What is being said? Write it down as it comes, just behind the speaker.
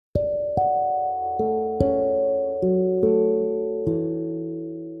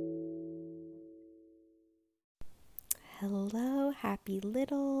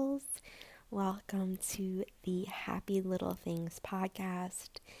welcome to the Happy Little Things podcast.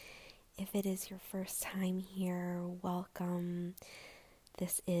 If it is your first time here, welcome.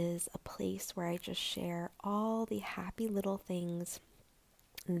 This is a place where I just share all the happy little things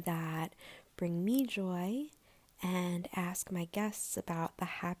that bring me joy and ask my guests about the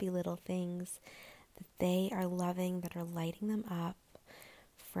happy little things that they are loving, that are lighting them up,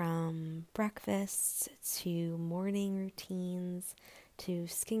 from breakfast to morning routines, to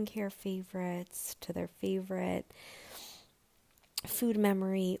skincare favorites, to their favorite food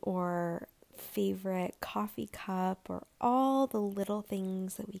memory or favorite coffee cup, or all the little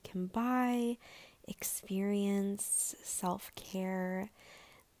things that we can buy, experience, self-care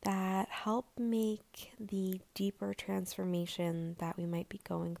that help make the deeper transformation that we might be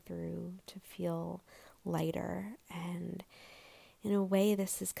going through to feel lighter. And in a way,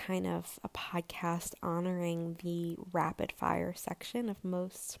 this is kind of a podcast honoring the rapid fire section of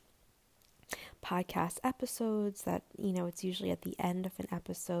most podcast episodes that, it's usually at the end of an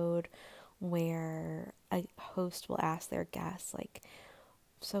episode where a host will ask their guests, like,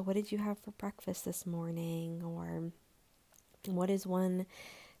 so what did you have for breakfast this morning? Or what is one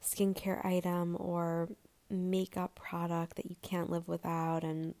skincare item or makeup product that you can't live without?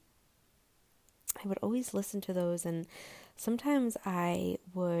 And I would always listen to those, and sometimes I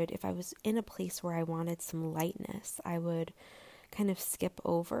would, if I was in a place where I wanted some lightness, I would kind of skip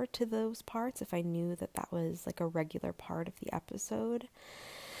over to those parts if I knew that that was like a regular part of the episode.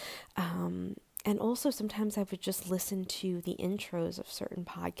 And also sometimes I would just listen to the intros of certain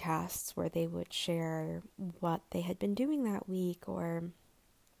podcasts where they would share what they had been doing that week, or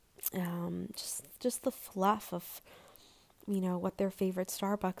just the fluff of what their favorite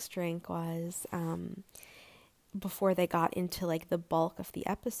Starbucks drink was, before they got into like the bulk of the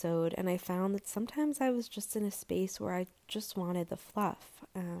episode. And I found that sometimes I was just in a space where I just wanted the fluff.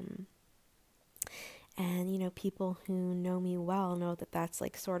 And people who know me well know that that's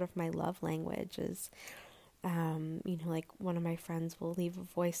like sort of my love language is, like one of my friends will leave a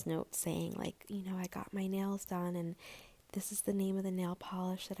voice note saying like, I got my nails done and this is the name of the nail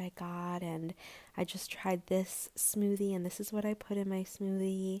polish that I got, and I just tried this smoothie, and this is what I put in my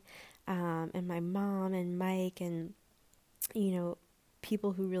smoothie. And my mom and Mike and,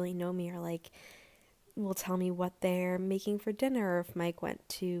 people who really know me are like, will tell me what they're making for dinner. Or if Mike went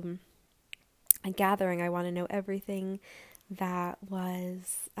to a gathering, I want to know everything that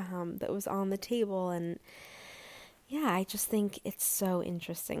was on the table. And yeah, I just think it's so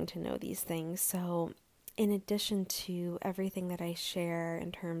interesting to know these things. So in addition to everything that I share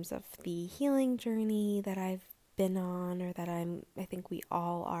in terms of the healing journey that I've been on, or that I think we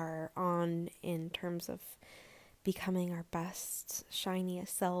all are on, in terms of becoming our best,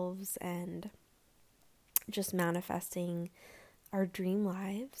 shiniest selves and just manifesting our dream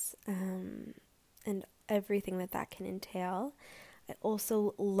lives, and everything that can entail. I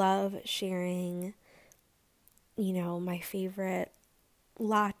also love sharing, my favorite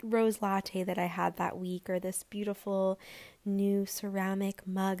rose latte that I had that week, or this beautiful new ceramic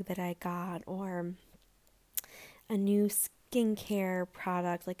mug that I got, or a new skincare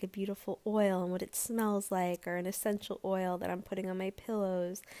product, like a beautiful oil and what it smells like, or an essential oil that I'm putting on my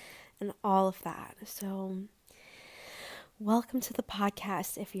pillows, and all of that. So welcome to the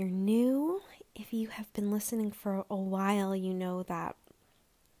podcast. If you're new, if you have been listening for a while, you know that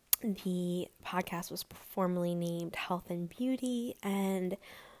the podcast was formerly named Health and Beauty, and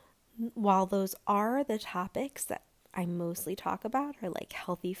while those are the topics that I mostly talk about, are like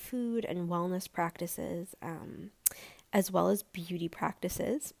healthy food and wellness practices, as well as beauty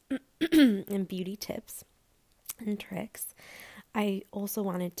practices and beauty tips and tricks, I also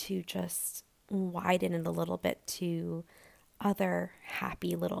wanted to just widen it a little bit to other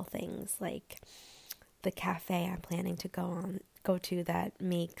happy little things, like the cafe I'm planning to go to that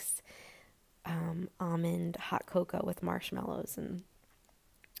makes almond hot cocoa with marshmallows and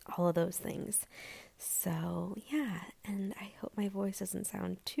all of those things. So yeah, and I hope my voice doesn't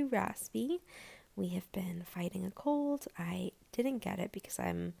sound too raspy. We have been fighting a cold. I didn't get it because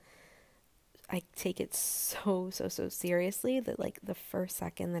I take it so seriously that like the first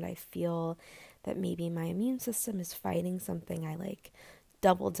second that I feel that maybe my immune system is fighting something, I like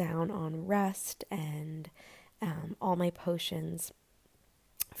double down on rest and all my potions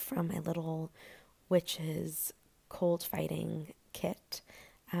from my little witch's cold fighting kit.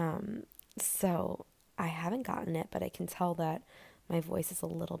 So I haven't gotten it, but I can tell that my voice is a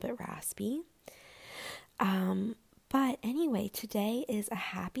little bit raspy. But anyway, today is a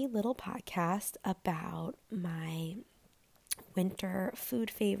happy little podcast about my winter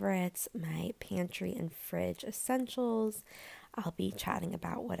food favorites, my pantry and fridge essentials. I'll be chatting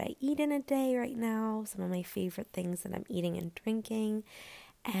about what I eat in a day right now, some of my favorite things that I'm eating and drinking,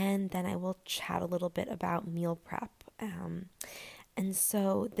 and then I will chat a little bit about meal prep. And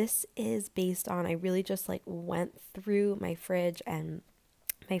so this is based on, I really just like went through my fridge and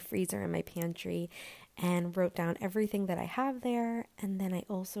my freezer and my pantry and wrote down everything that I have there. And then I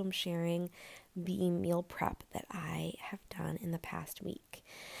also am sharing the meal prep that I have done in the past week.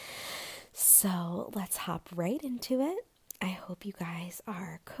 So let's hop right into it. I hope you guys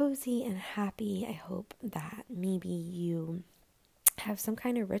are cozy and happy. I hope that maybe you have some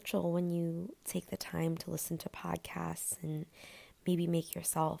kind of ritual when you take the time to listen to podcasts, and maybe make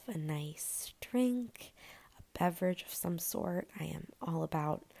yourself a nice drink, a beverage of some sort. I am all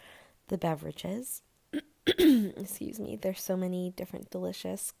about the beverages. Excuse me. There's so many different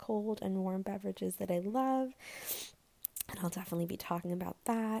delicious cold and warm beverages that I love, and I'll definitely be talking about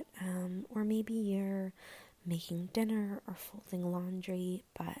that. Or maybe you're making dinner or folding laundry,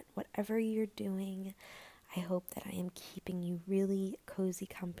 but whatever you're doing, I hope that I am keeping you really cozy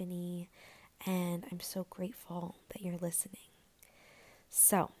company, and I'm so grateful that you're listening.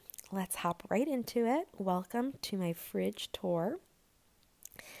 So let's hop right into it. Welcome to my fridge tour.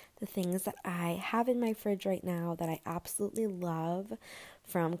 The things that I have in my fridge right now that I absolutely love,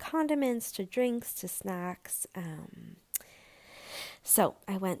 from condiments to drinks to snacks. So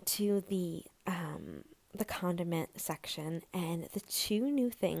I went to the condiment section, and the two new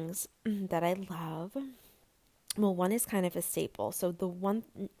things that I love, well, one is kind of a staple. So the one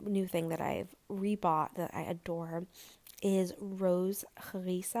new thing that I've rebought that I adore is rose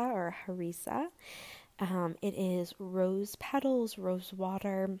harissa. It is rose petals, rose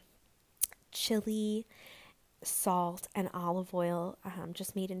water, chili, salt, and olive oil,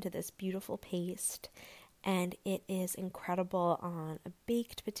 just made into this beautiful paste. And it is incredible on a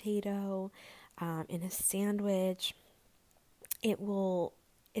baked potato, in a sandwich.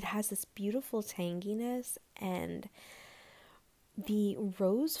 It has this beautiful tanginess, and the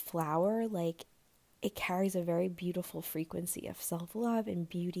rose flower, like, it carries a very beautiful frequency of self-love and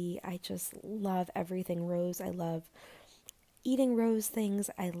beauty. I just love everything rose. I love eating rose things.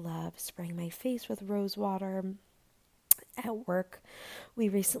 I love spraying my face with rose water. At work, we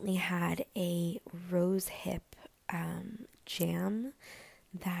recently had a rose hip jam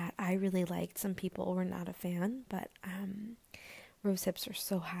that I really liked. Some people were not a fan, but rose hips are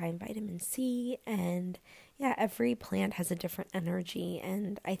so high in vitamin C, and yeah, every plant has a different energy,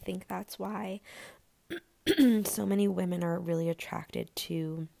 and I think that's why so many women are really attracted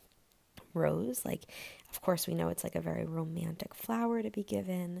to rose. Like, of course, we know it's like a very romantic flower to be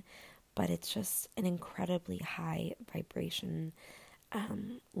given, but it's just an incredibly high vibration,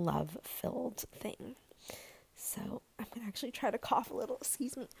 love-filled thing. So I'm going to actually try to cough a little.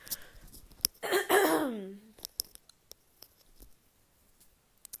 Excuse me.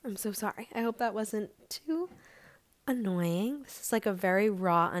 I'm so sorry. I hope that wasn't too annoying. This is like a very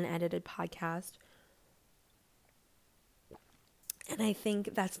raw, unedited podcast. And I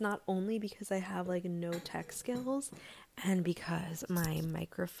think that's not only because I have like no tech skills and because my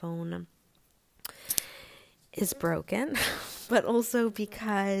microphone is broken, but also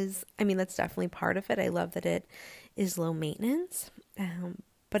because, I mean, that's definitely part of it. I love that it is low maintenance,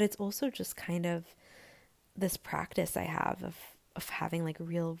 but it's also just kind of this practice I have of having like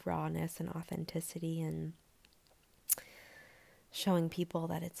real rawness and authenticity, and showing people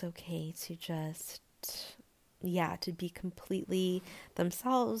that it's okay to just, to be completely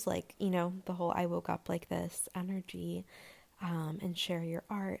themselves, like, you know, the whole I woke up like this energy, and share your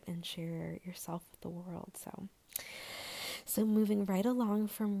art and share yourself with the world. So moving right along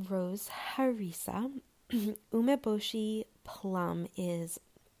from rose harissa, umeboshi plum is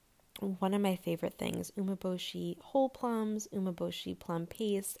one of my favorite things. Umeboshi whole plums, umeboshi plum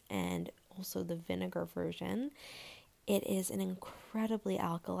paste, and also the vinegar version. It is an incredibly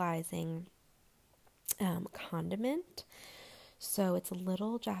alkalizing condiment. So it's a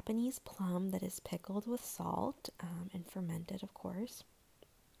little Japanese plum that is pickled with salt, and fermented, of course.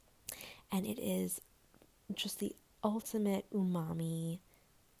 And it is just the ultimate umami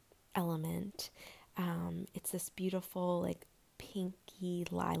element. It's this beautiful, like, pinky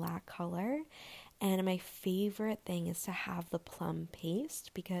lilac color. And my favorite thing is to have the plum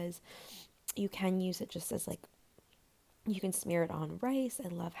paste, because you can use it just as, like, you can smear it on rice. I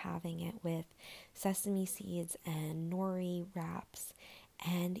love having it with sesame seeds and nori wraps.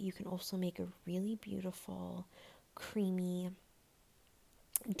 And you can also make a really beautiful, creamy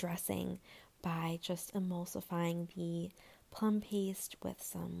dressing by just emulsifying the plum paste with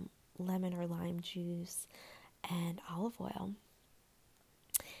some lemon or lime juice and olive oil.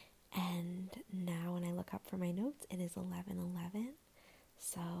 And now when I look up for my notes, it is 11:11.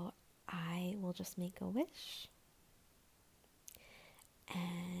 So I will just make a wish.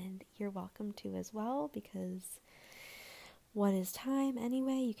 And you're welcome to as well, because what is time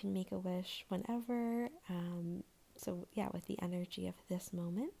anyway? You can make a wish whenever. So yeah, with the energy of this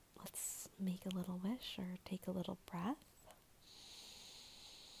moment, let's make a little wish or take a little breath.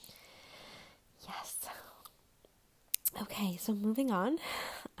 Yes. Okay, so moving on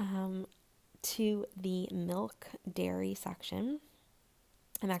to the milk dairy section.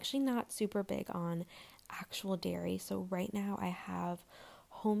 I'm actually not super big on actual dairy. So right now I have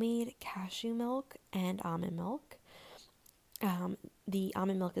homemade cashew milk and almond milk. The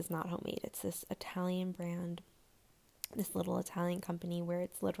almond milk is not homemade. It's this Italian brand, this little Italian company where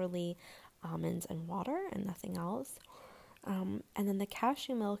it's literally almonds and water and nothing else. And then the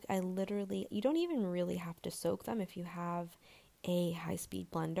cashew milk, you don't even really have to soak them if you have a high-speed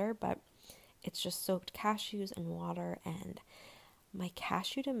blender, but it's just soaked cashews and water. And my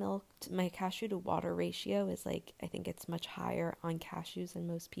cashew to water ratio is like, I think it's much higher on cashews than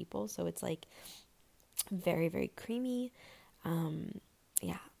most people. So it's like very, very creamy.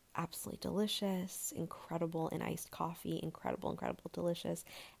 Yeah, absolutely delicious, incredible in iced coffee, incredible, delicious,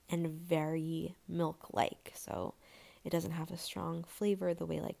 and very milk-like. So it doesn't have a strong flavor the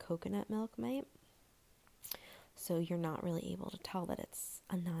way like coconut milk might. So you're not really able to tell that it's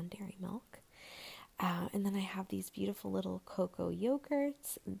a non-dairy milk. And then I have these beautiful little cocoa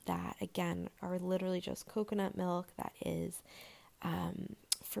yogurts that, again, are literally just coconut milk that is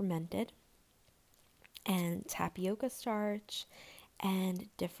fermented, and tapioca starch, and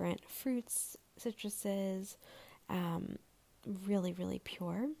different fruits, citruses, really, really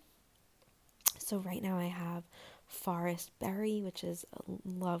pure. So right now I have forest berry, which is a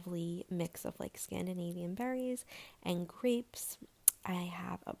lovely mix of like Scandinavian berries and grapes. I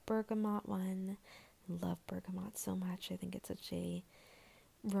have a bergamot one. I love bergamot so much. I think it's such a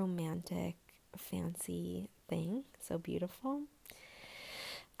romantic, fancy thing. So beautiful.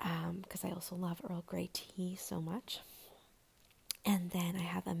 Because I also love Earl Grey tea so much. And then I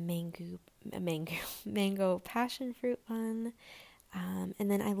have a mango passion fruit one. And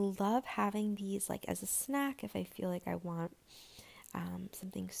then I love having these like as a snack if I feel like I want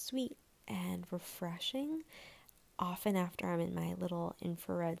something sweet and refreshing. Often after I'm in my little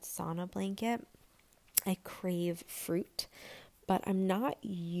infrared sauna blanket, I crave fruit, but I'm not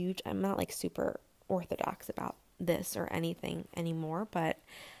like super orthodox about this or anything anymore, but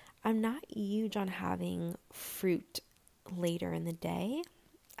I'm not huge on having fruit later in the day.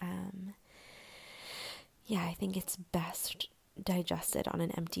 Yeah, I think it's best digested on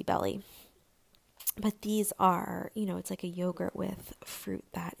an empty belly. But these are, it's like a yogurt with fruit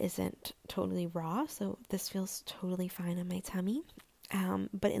that isn't totally raw, so this feels totally fine on my tummy.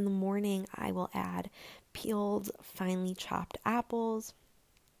 But in the morning, I will add peeled, finely chopped apples,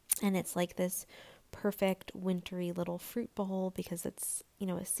 and it's like this perfect wintry little fruit bowl because it's,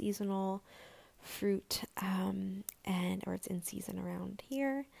 a seasonal fruit, or it's in season around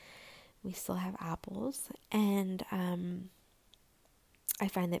here. We still have apples, and I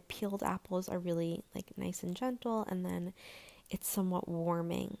find that peeled apples are really like nice and gentle, and then it's somewhat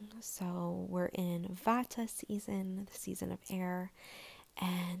warming. So we're in Vata season, the season of air,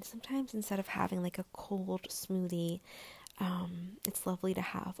 and sometimes instead of having like a cold smoothie, it's lovely to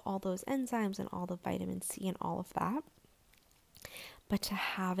have all those enzymes and all the vitamin C and all of that, but to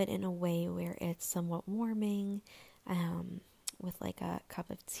have it in a way where it's somewhat warming, with like a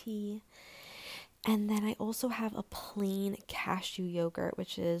cup of tea. And then I also have a plain cashew yogurt,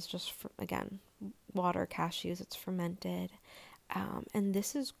 which is just, again, water cashews. It's fermented. And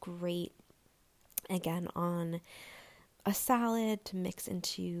this is great, again, on a salad to mix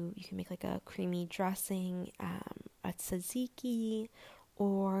into. You can make like a creamy dressing, a tzatziki,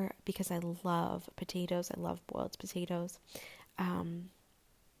 or because I love potatoes, I love boiled potatoes.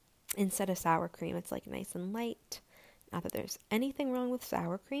 Instead of sour cream, it's like nice and light. Not that there's anything wrong with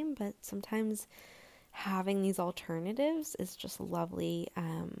sour cream, but sometimes having these alternatives is just lovely,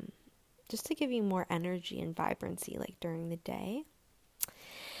 just to give you more energy and vibrancy like during the day.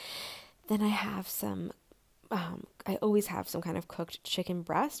 Then I have I always have some kind of cooked chicken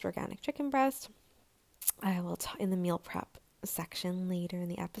breast, organic chicken breast. I will in the meal prep section later in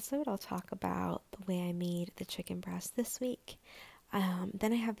the episode, I'll talk about the way I made the chicken breast this week.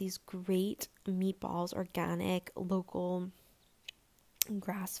 Then I have these great meatballs, organic, local,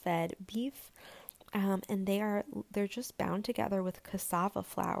 grass-fed beef, and they're just bound together with cassava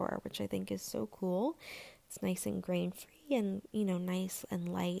flour, which I think is so cool. It's nice and grain-free, and nice and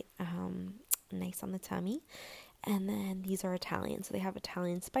light, nice on the tummy. And then these are Italian, so they have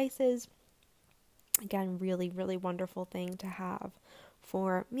Italian spices. Again, really, really wonderful thing to have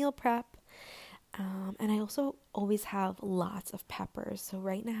for meal prep. And I also always have lots of peppers. So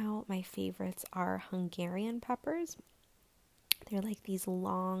right now, my favorites are Hungarian peppers. They're like these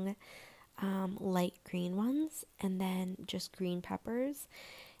long, light green ones, and then just green peppers.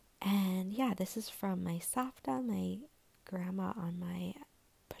 And yeah, this is from my savta, my grandma on my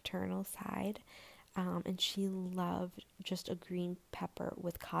paternal side. And she loved just a green pepper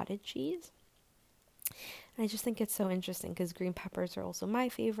with cottage cheese. And I just think it's so interesting because green peppers are also my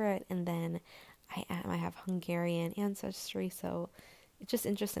favorite, and then I have Hungarian ancestry, so it's just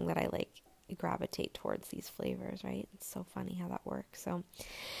interesting that I gravitate towards these flavors, right? It's so funny how that works. So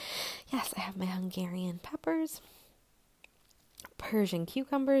yes, I have my Hungarian peppers. Persian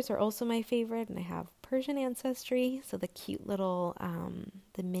cucumbers are also my favorite, and I have Persian ancestry, so the cute little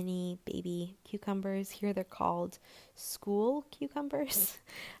the mini baby cucumbers. Here they're called school cucumbers.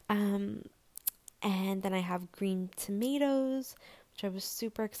 And then I have green tomatoes, which I was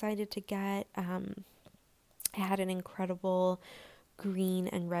super excited to get. I had an incredible green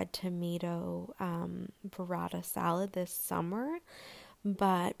and red tomato burrata salad this summer,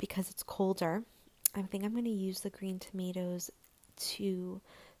 but because it's colder, I think I'm going to use the green tomatoes to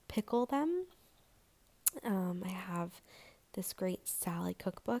pickle them. I have this great Sally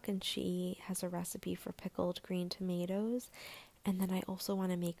cookbook, and she has a recipe for pickled green tomatoes. And then I also want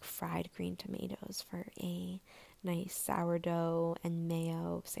to make fried green tomatoes for a nice sourdough and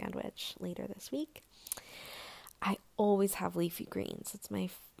mayo sandwich later this week. I always have leafy greens. It's my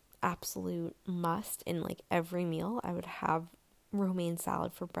absolute must in every meal. I would have romaine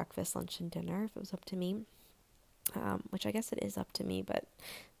salad for breakfast, lunch, and dinner if it was up to me. Which I guess it is up to me, but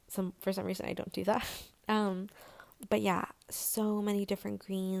for some reason I don't do that. But yeah, so many different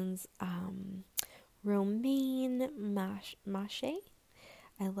greens. Romaine mâché.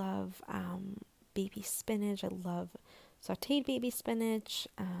 I love baby spinach. I love sauteed baby spinach.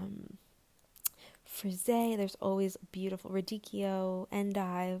 Frisée. There's always beautiful radicchio,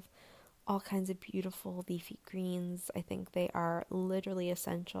 endive, all kinds of beautiful leafy greens. I think they are literally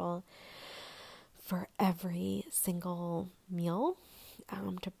essential for every single meal,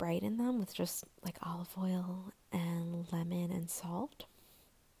 to brighten them with just olive oil and lemon and salt.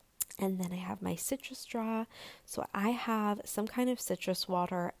 And then I have my citrus straw. So I have some kind of citrus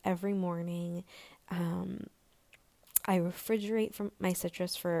water every morning. I refrigerate from my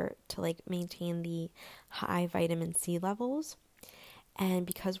citrus to maintain the high vitamin C levels. And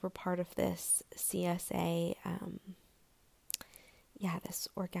because we're part of this CSA, this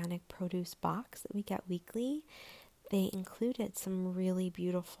organic produce box that we get weekly, they included some really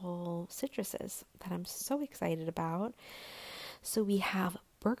beautiful citruses that I'm so excited about. So we have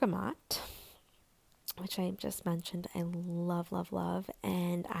bergamot, which I just mentioned I love, love, love.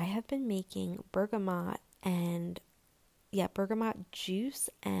 And I have been making bergamot juice,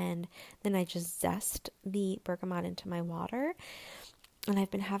 and then I just zest the bergamot into my water. And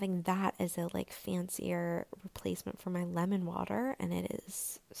I've been having that as a fancier replacement for my lemon water, and it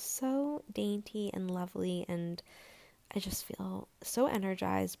is so dainty and lovely, and I just feel so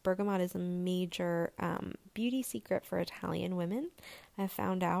energized. Bergamot is a major beauty secret for Italian women. I've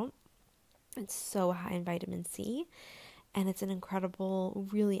found out it's so high in vitamin C, and it's an incredible,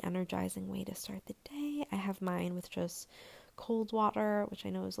 really energizing way to start the day. I have mine with just cold water, which I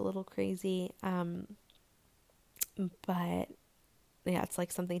know is a little crazy, but yeah,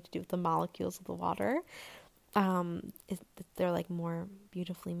 it's something to do with the molecules of the water. They're more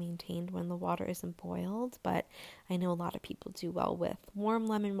beautifully maintained when the water isn't boiled, but I know a lot of people do well with warm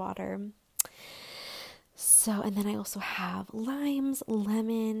lemon water. So, and then I also have limes,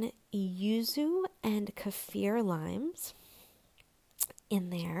 lemon, yuzu, and kaffir limes in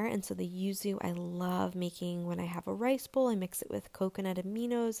there. And so the yuzu I love making when I have a rice bowl. I mix it with coconut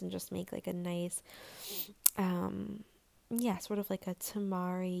aminos and just make a nice sort of a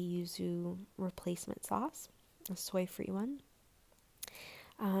tamari yuzu replacement sauce, a soy-free one.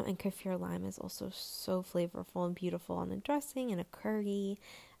 And kaffir lime is also so flavorful and beautiful on a dressing and a curry.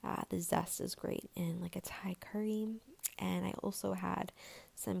 The zest is great in a Thai curry. And I also had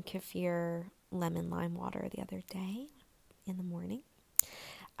some kaffir lemon lime water the other day in the morning.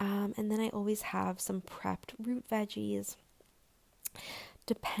 And then I always have some prepped root veggies.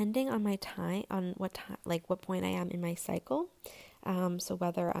 Depending on my time, on what time, what point I am in my cycle. So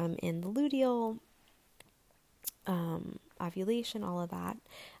whether I'm in the luteal, ovulation, all of that,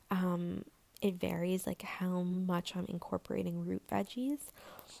 it varies how much I'm incorporating root veggies.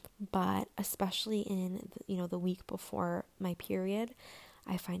 But especially in the week before my period,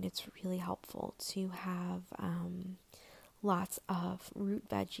 I find it's really helpful to have lots of root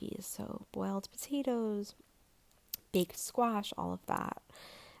veggies, so boiled potatoes, baked squash, all of that.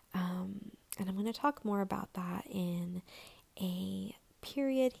 And I'm going to talk more about that in a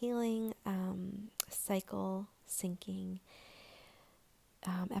period healing, cycle syncing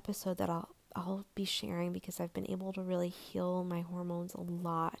episode that I'll be sharing, because I've been able to really heal my hormones a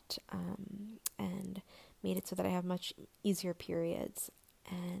lot, and made it so that I have much easier periods.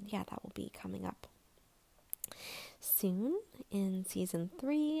 And yeah, that will be coming up soon in season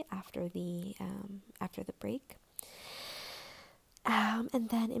 3 after the break. And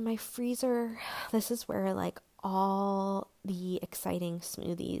then in my freezer, this is where like all the exciting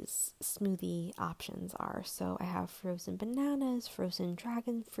smoothie options are. So I have frozen bananas, frozen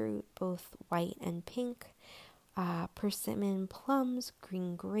dragon fruit, both white and pink, persimmon, plums,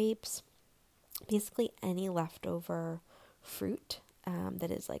 green grapes, basically any leftover fruit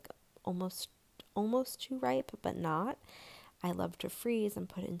that is like almost too ripe, but not. I love to freeze and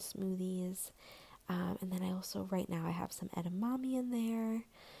put in smoothies. And then I also, right now, I have some edamame in there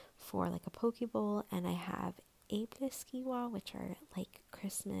for like a poke bowl, and I have apeskiwa, which are like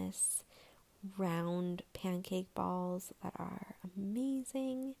Christmas round pancake balls that are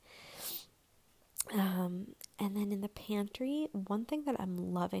amazing. And then in the pantry, one thing that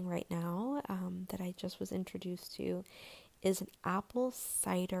I'm loving right now, that I just was introduced to, is an apple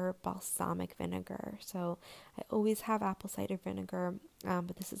cider balsamic vinegar. So I always have apple cider vinegar,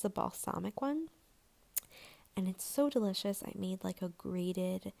 but this is a balsamic one. And it's so delicious. I made like a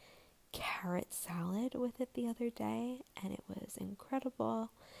grated carrot salad with it the other day, and it was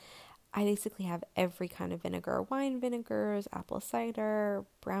incredible. I basically have every kind of vinegar, wine vinegars, apple cider,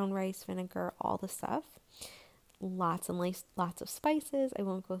 brown rice vinegar, all the stuff. Lots of spices. I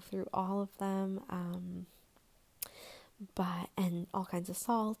won't go through all of them. And all kinds of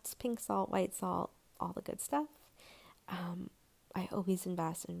salts, pink salt, white salt, all the good stuff. I always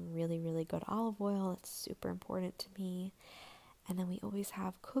invest in really, really good olive oil. It's super important to me. And then we always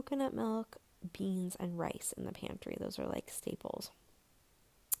have coconut milk, beans, and rice in the pantry. Those are like staples.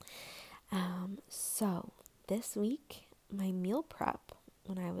 So this week, my meal prep,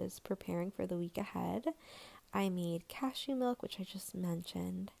 when I was preparing for the week ahead, I made cashew milk, which I just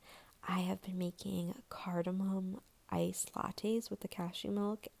mentioned. I have been making cardamom iced lattes with the cashew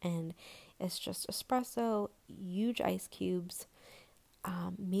milk, and it's just espresso, huge ice cubes,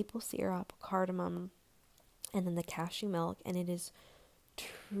 maple syrup, cardamom, and then the cashew milk, and it is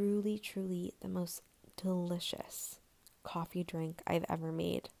truly, truly the most delicious coffee drink I've ever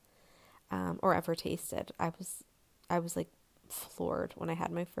made, or ever tasted. I was like floored when I had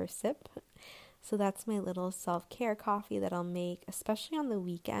my first sip. So that's my little self-care coffee that I'll make, especially on the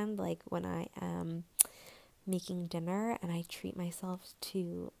weekend, like when I am making dinner and I treat myself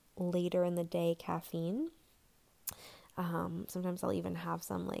to later in the day caffeine. Sometimes I'll even have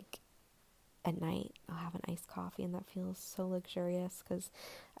some like at night. I'll have an iced coffee, and that feels so luxurious because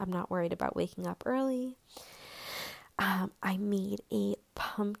I'm not worried about waking up early. I made a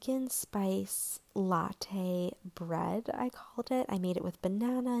pumpkin spice latte bread, I called it. I made it with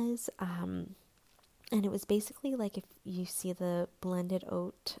bananas, and it was basically like if you see the blended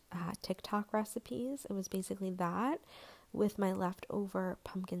oat TikTok recipes, it was basically that with my leftover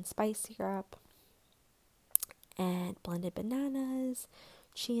pumpkin spice syrup and blended bananas,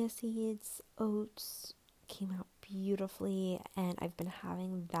 chia seeds, oats. Came out beautifully, and I've been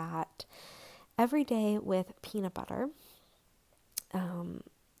having that every day with peanut butter,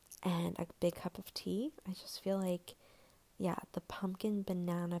 and a big cup of tea. I just feel like, yeah, the pumpkin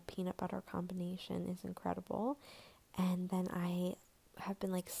banana peanut butter combination is incredible. And then I have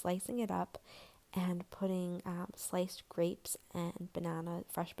been like slicing it up and putting sliced grapes and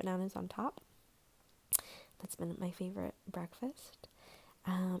fresh bananas on top. That's been my favorite breakfast.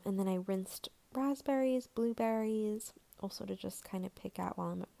 And then I rinsed raspberries, blueberries, also to just kind of pick out while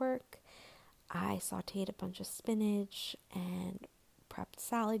I'm at work. I sauteed a bunch of spinach and prepped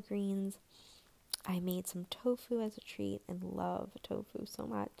salad greens. I made some tofu as a treat and love tofu so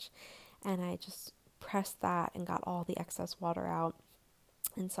much. And I just pressed that and got all the excess water out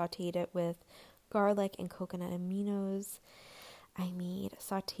and sauteed it with garlic and coconut aminos. I made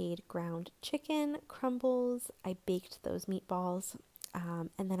sauteed ground chicken crumbles. I baked those meatballs.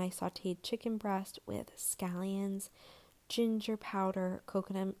 And then I sauteed chicken breast with scallions, ginger powder,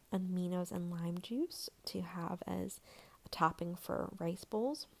 coconut aminos, and lime juice to have as a topping for rice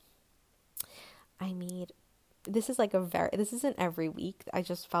bowls. I made this isn't every week. I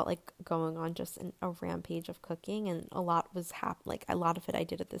just felt like going on just a rampage of cooking, and a lot was like a lot of it I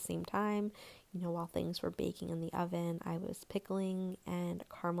did at the same time. While things were baking in the oven, I was pickling and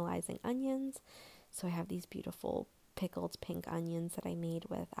caramelizing onions. So I have these beautiful pickled pink onions that I made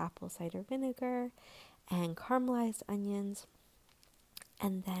with apple cider vinegar and caramelized onions.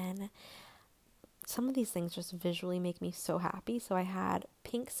 And then some of these things just visually make me so happy. So I had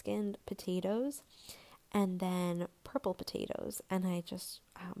pink skinned potatoes and then purple potatoes, and I just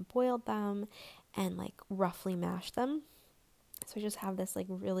boiled them and like roughly mashed them. So I just have this like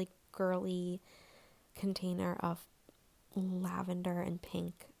really girly container of lavender and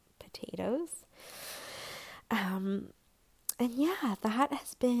pink potatoes. And yeah, that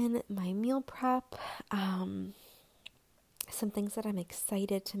has been my meal prep. Some things that I'm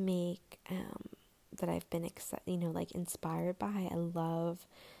excited to make, that I've been like inspired by. I love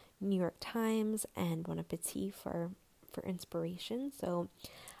New York Times and Bon Appetit for inspiration. So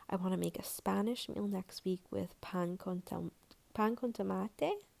I want to make a Spanish meal next week with pan con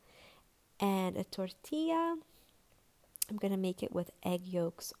tomate and a tortilla. I'm going to make it with egg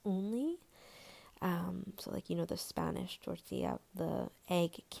yolks only. So like, the Spanish tortilla, the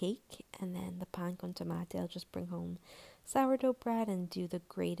egg cake, and then the pan con tomate, I'll just bring home sourdough bread and do the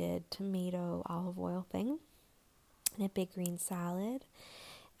grated tomato olive oil thing, and a big green salad.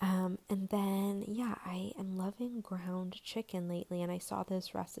 And then, yeah, I am loving ground chicken lately, and I saw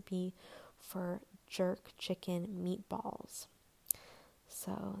this recipe for jerk chicken meatballs.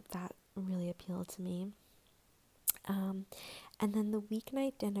 So that really appealed to me. And then the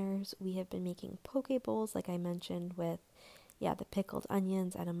weeknight dinners, we have been making poke bowls, like I mentioned, with, the pickled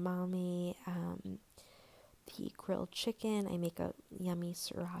onions, edamame, the grilled chicken. I make a yummy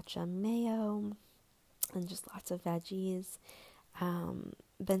sriracha mayo, and just lots of veggies.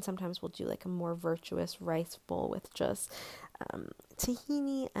 Then sometimes we'll do like a more virtuous rice bowl with just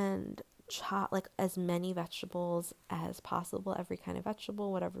tahini and like as many vegetables as possible, every kind of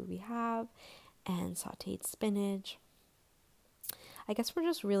vegetable, whatever we have, and sauteed spinach. I guess we're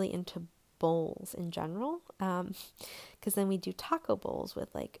just really into bowls in general, because then we do taco bowls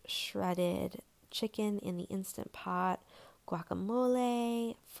with like shredded chicken in the Instant Pot,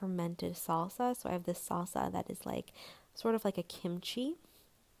 guacamole, fermented salsa. So I have this salsa that is like sort of like a kimchi,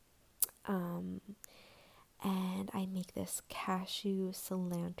 and I make this cashew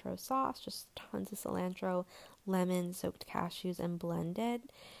cilantro sauce, just tons of cilantro, lemon, soaked cashews, and blended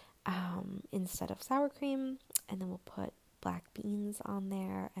instead of sour cream. And then we'll put black beans on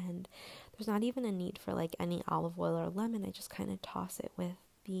there, and there's not even a need for like any olive oil or lemon. I just kind of toss it with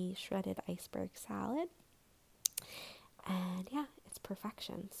the shredded iceberg salad, and yeah, it's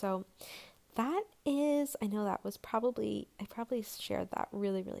perfection. So that is, I know that was I probably shared that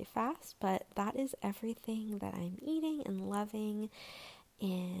really, really fast, but that is everything that I'm eating and loving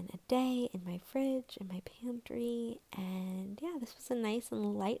in a day, in my fridge, in my pantry. And yeah, this was a nice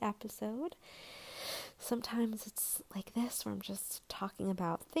and light episode. Sometimes it's like this where I'm just talking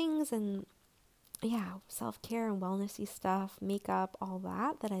about things and self-care and wellnessy stuff, makeup, all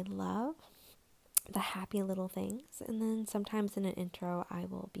that I love, the happy little things. And then sometimes in an intro I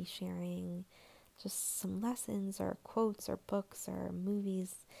will be sharing just some lessons or quotes or books or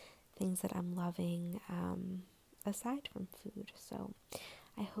movies, things that I'm loving, aside from food. So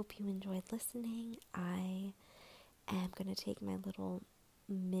I hope you enjoyed listening. I am going to take my little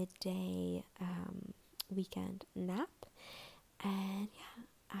midday weekend nap, and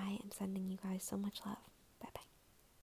I am sending you guys so much love.